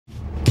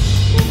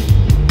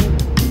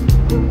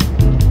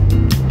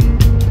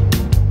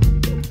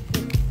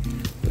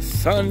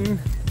sun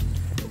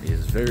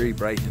is very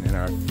bright and in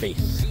our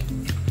face.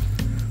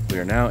 We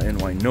are now in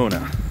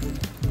Winona,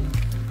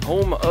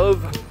 home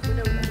of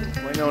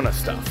Winona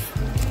stuff.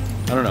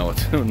 I don't know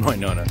what's in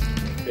Winona.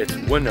 It's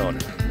Winona.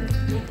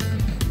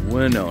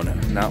 Winona,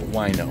 not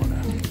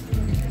Winona.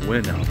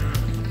 Winona.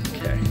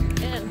 Okay.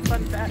 And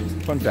fun fact.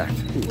 Fun fact.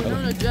 Ooh,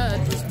 Winona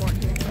Judd was born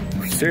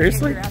here.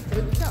 Seriously? After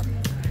the cup.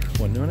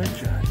 Winona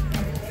Judd.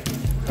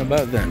 How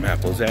about them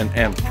apples?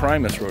 And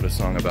Primus wrote a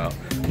song about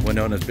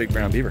Winona's big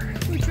brown beaver.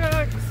 Food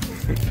trucks.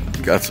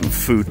 Got some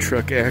food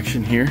truck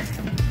action here.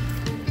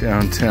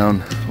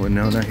 Downtown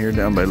Winona here,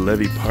 down by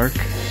Levy Park.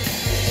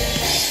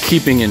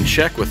 Keeping in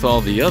check with all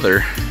the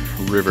other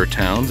river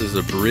towns is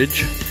a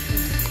bridge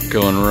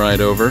going right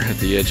over at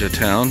the edge of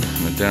town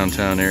in the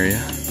downtown area.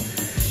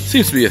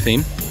 Seems to be a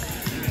theme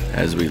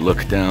as we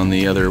look down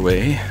the other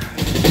way.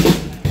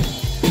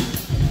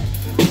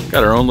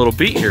 Got our own little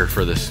beat here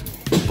for this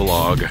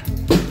vlog.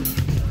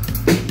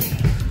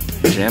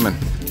 Jamming.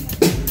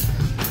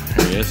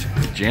 There he is.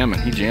 Jamming.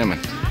 He jamming.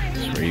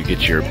 That's where you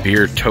get your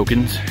beer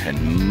tokens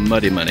and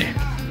muddy money.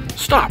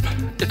 Stop!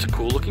 It's a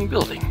cool looking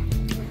building.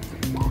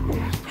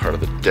 Part of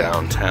the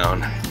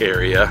downtown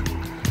area.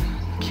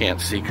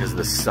 Can't see because of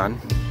the sun.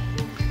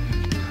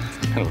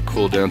 Kind of a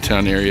cool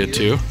downtown area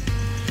too.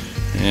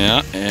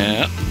 Yeah,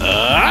 yeah.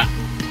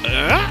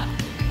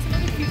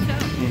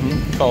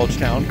 College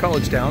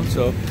town.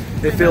 So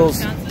it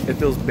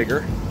feels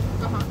bigger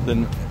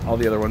than all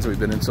the other ones that we've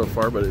been in so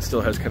far, but it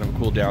still has kind of a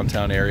cool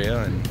downtown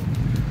area and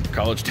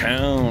college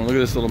town. Look at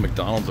this little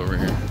McDonald's over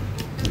here.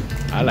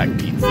 I like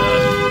pizza.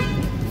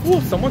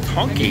 Ooh, someone's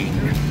honking.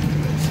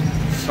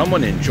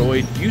 Someone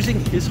enjoyed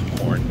using his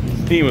horn.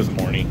 He was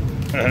horny.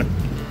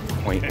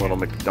 Quaint little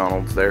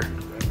McDonald's there.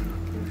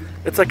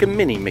 It's like a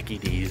mini Mickey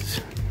D's.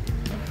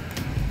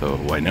 The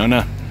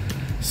Winona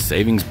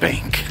Savings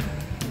Bank.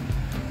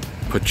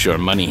 Put your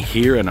money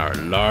here and our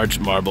large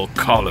marble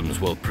columns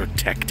will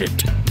protect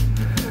it.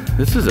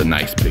 This is a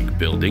nice big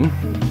building.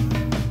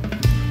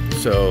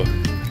 So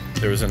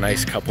there was a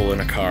nice couple in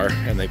a car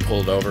and they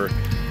pulled over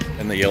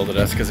and they yelled at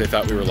us because they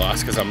thought we were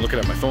lost, because I'm looking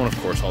at my phone, of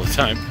course, all the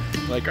time.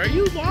 Like, are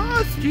you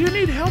lost? Do you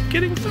need help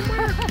getting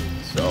somewhere?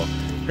 So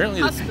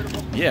apparently,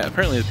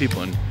 apparently the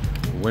people in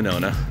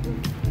Winona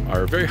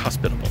are very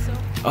hospitable.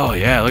 Oh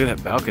yeah, look at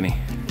that balcony.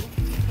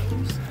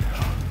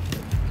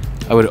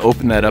 I would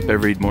open that up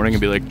every morning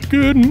and be like,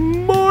 "Good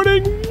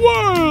morning,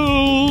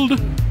 world!"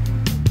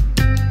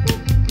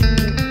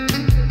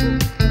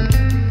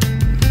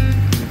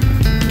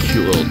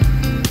 Cute little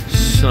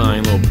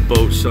sign, little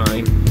boat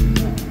sign.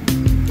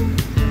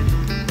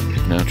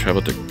 Now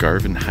travel to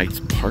Garvin Heights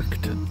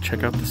Park to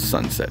check out the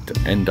sunset to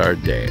end our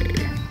day.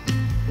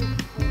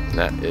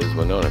 That is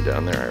Winona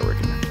down there, I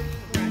reckon.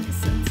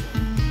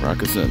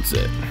 Rock of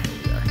Sunset.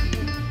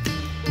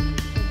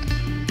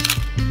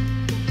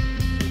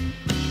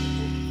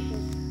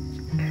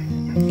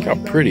 Look how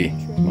pretty.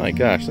 My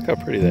gosh, look how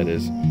pretty that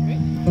is.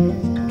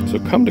 So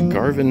come to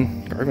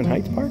Garvin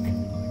Heights Park?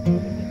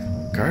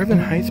 Garvin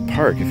Heights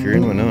Park if you're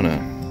in Winona.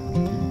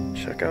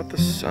 Check out the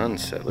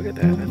sunset. Look at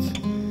that.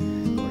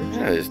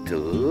 That is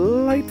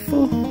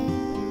delightful.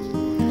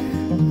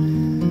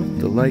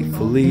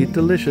 Delightfully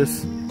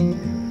delicious.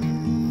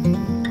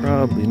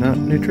 Probably not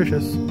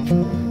nutritious.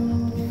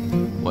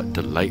 What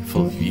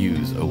delightful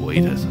views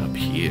await us up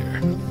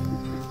here.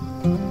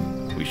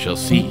 We shall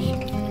see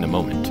in a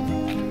moment.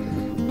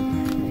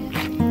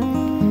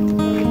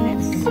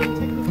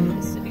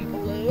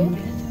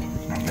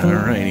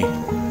 Alrighty.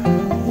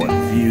 What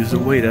views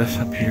await us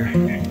up here?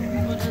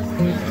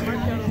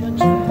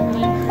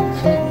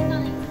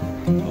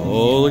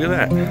 Oh, look at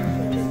that.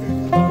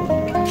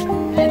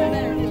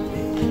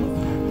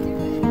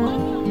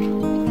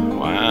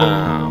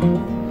 Wow.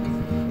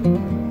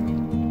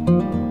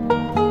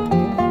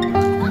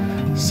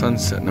 Sun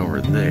setting over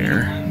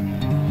there.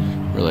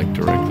 We're like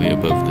directly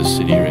above the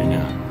city right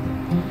now.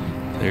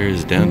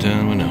 There's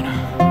downtown Winona.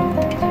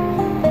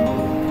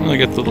 Well, I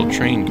got the little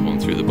train going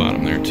through the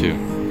bottom there too.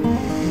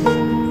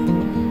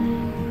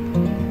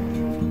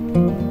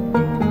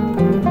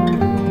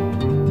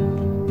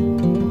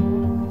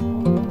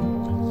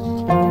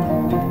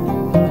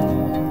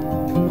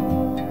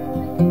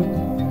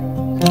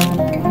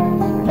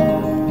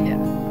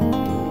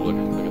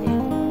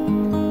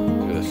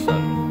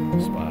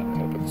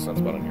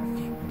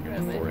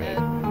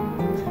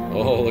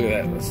 Oh, look at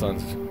that. The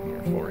sun's on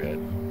your forehead.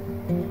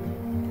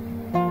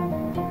 I'm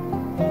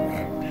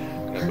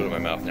gonna put it in my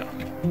mouth now.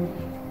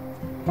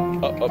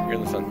 Up here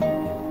in the sun.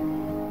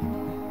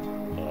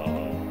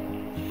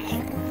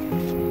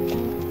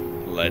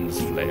 Lens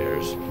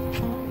flares.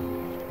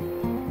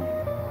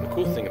 The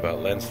cool thing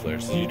about lens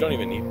flares is you don't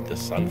even need the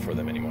sun for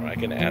them anymore. I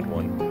can add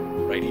one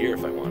right here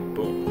if I want.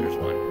 Boom, there's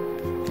one.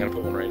 I'm gonna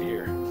put one right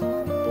here.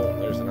 Boom,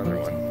 there's another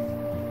one.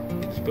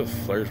 Just put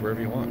flares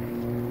wherever you want.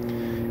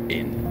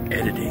 In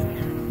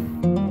editing.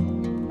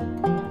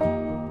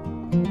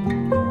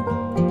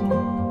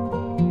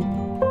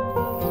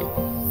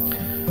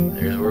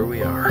 There's where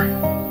we are.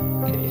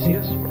 Can you see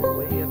us? We're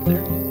way up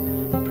there.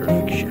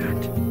 Perfect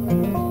shot.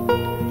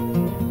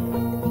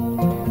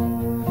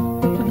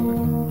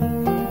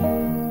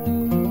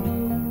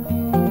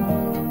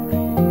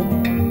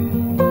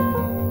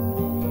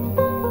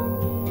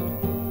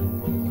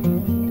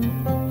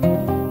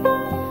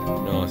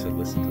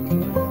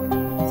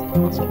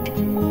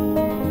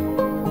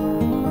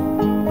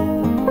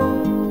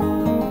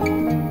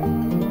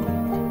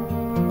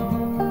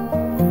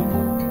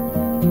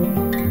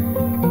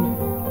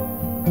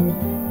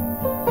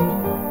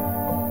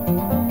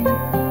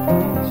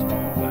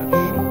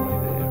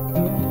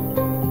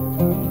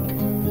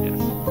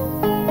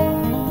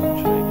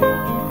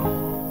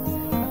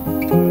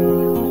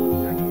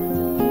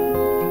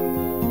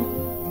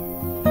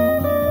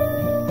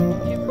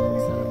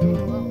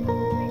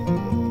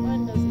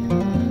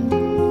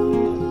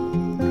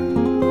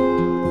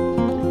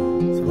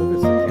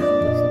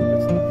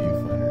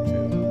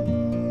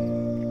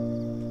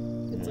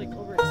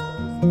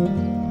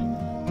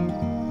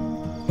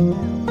 Well,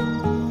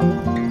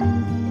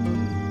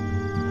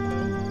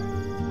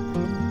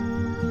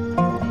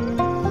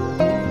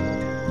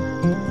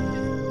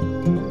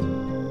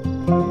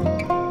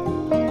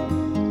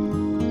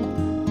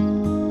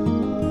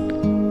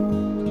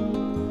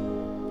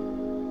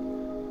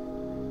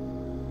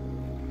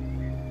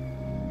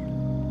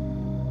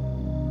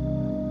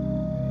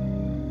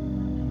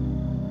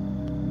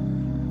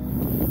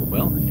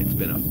 it's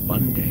been a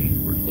fun day.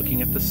 We're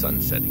looking at the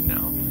sun setting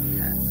now,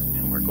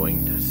 and we're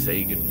going to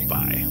say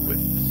goodbye with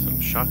some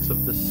shots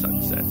of the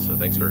sunset. So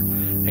thanks for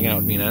hanging out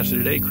with me and Ashley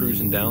today,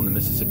 cruising down the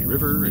Mississippi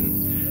River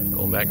and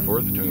going back and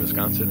forth between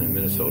Wisconsin and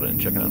Minnesota and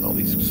checking out all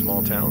these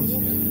small towns.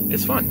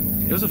 It's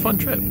fun. It was a fun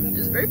trip. It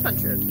was a very fun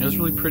trip. It was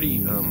really pretty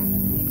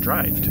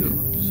drive too.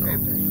 So Very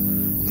pretty.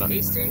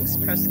 Hastings,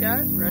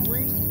 Prescott, Red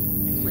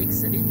Wing, Lake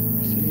City,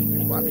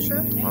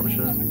 Wabasha,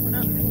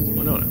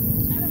 Winona.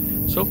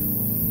 So,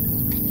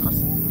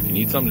 awesome. if you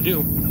need something to do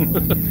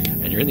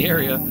and you're in the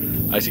area,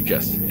 I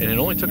suggest. And it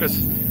only took us,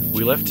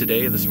 we left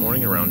this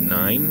morning around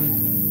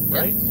 9,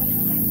 right?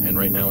 And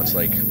right now it's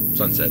like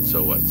sunset,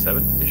 so what,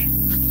 7-ish?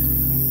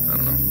 I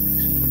don't know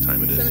what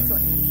time it is.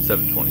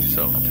 7:20. 7:20,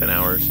 so 10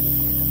 hours,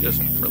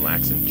 just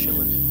relaxing,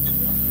 chilling,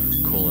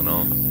 cooling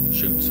off,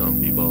 shooting some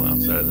b-ball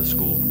outside of the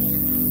school.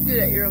 Do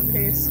it at your own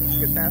pace.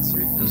 Get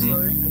faster or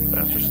slower.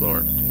 Faster,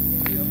 slower.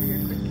 Be over here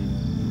quick.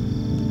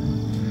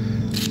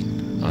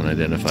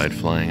 Unidentified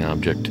flying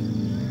object.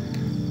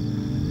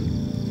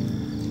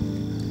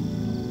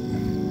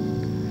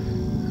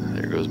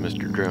 There goes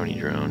Mr. Droney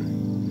Drone.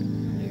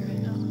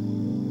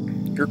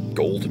 You're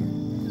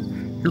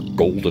golden. You're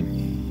golden.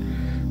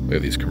 We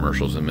have these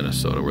commercials in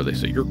Minnesota where they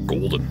say, you're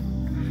golden.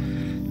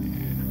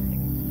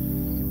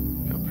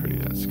 Yeah. How pretty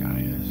that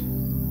sky is.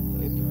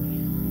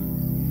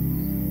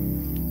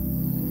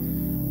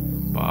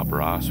 Bob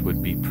Ross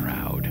would be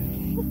proud.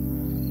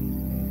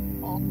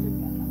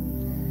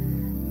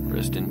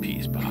 Rest in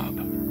peace, Bob.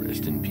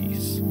 Rest in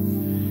peace. I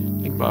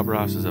think Bob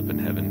Ross is up in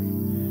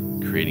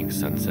heaven creating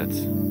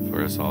sunsets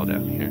for us all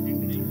down here.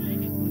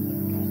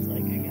 It's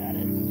like I got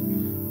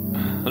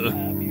it.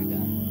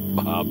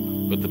 Bob,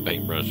 put the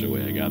paintbrush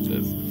away. I got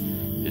this.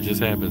 It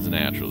just happens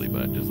naturally,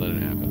 bud. Just let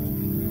it happen.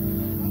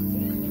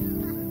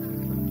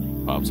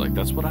 Bob's like,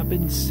 that's what I've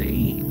been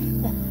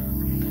saying.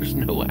 There's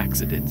no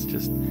accidents,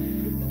 just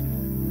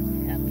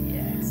Happy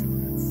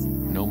accidents.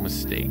 no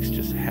mistakes,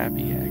 just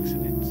happy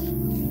accidents.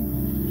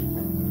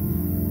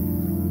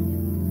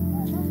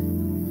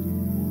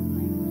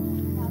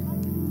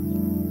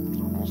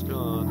 Almost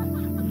gone.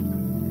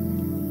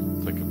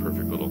 It's like a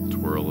perfect little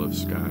twirl of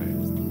sky.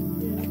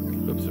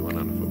 Oops, it went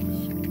out of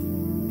focus.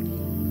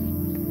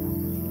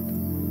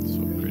 It's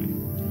so pretty.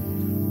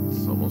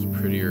 It's almost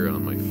prettier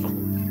on my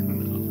phone.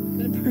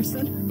 In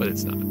person. But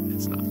it's not.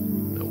 It's not.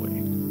 No way.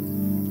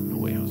 No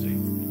way, Jose.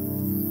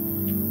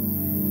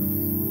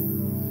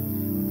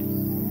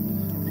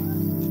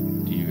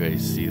 Do you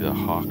guys see the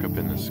hawk up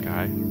in the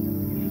sky?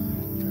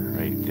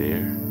 Right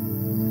there.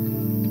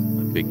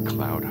 A big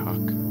cloud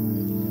hawk.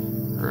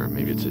 Or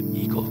maybe it's an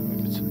eagle.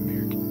 Maybe it's an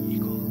American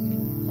eagle.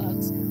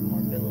 Clouds are more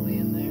billowy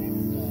in there.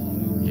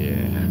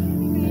 Yeah.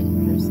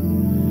 In person.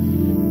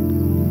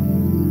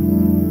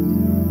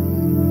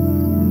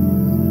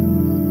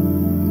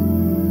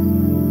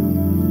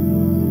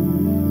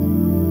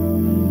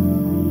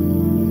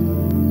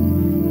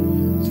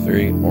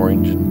 Very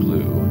orange and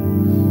blue.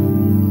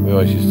 We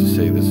always used to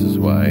say this is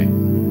why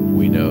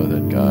we know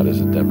that God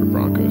is a Denver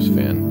Broncos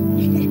fan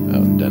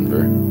out in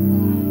Denver,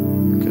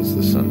 because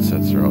the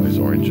sunsets are always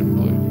orange and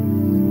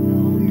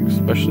blue,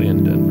 especially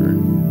in Denver.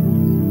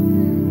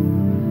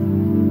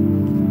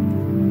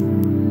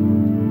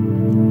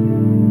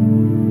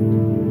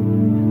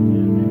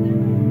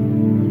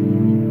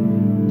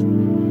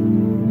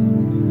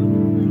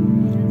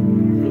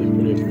 Really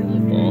pretty up here in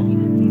the fall.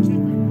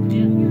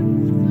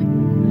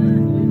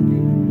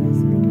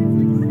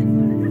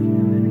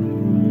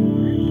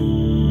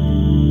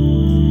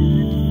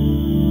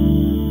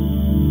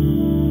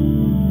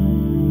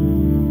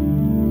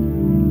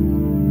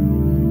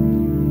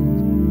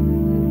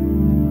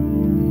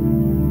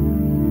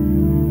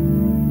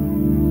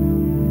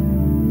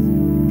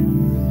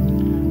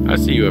 I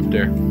see you up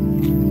there.